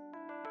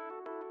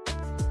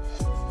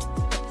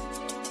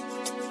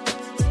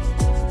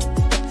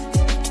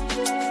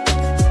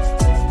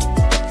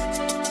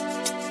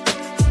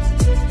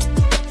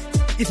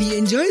 If you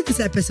enjoyed this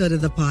episode of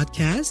the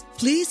podcast,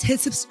 please hit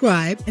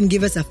subscribe and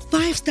give us a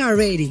 5-star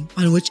rating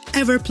on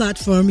whichever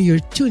platform you're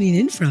tuning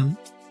in from.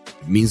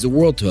 It means the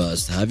world to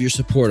us to have your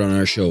support on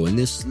our show in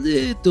this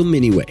little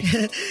mini way.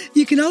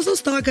 You can also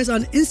stalk us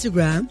on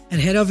Instagram at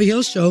Head Over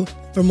Heels Show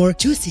for more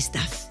juicy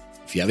stuff.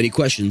 If you have any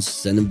questions,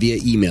 send them via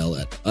email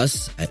at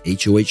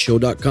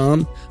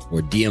us@hohshow.com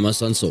or DM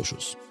us on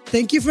socials.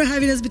 Thank you for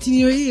having us between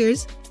your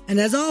ears. And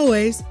as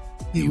always,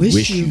 we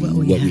wish you what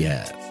we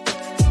have.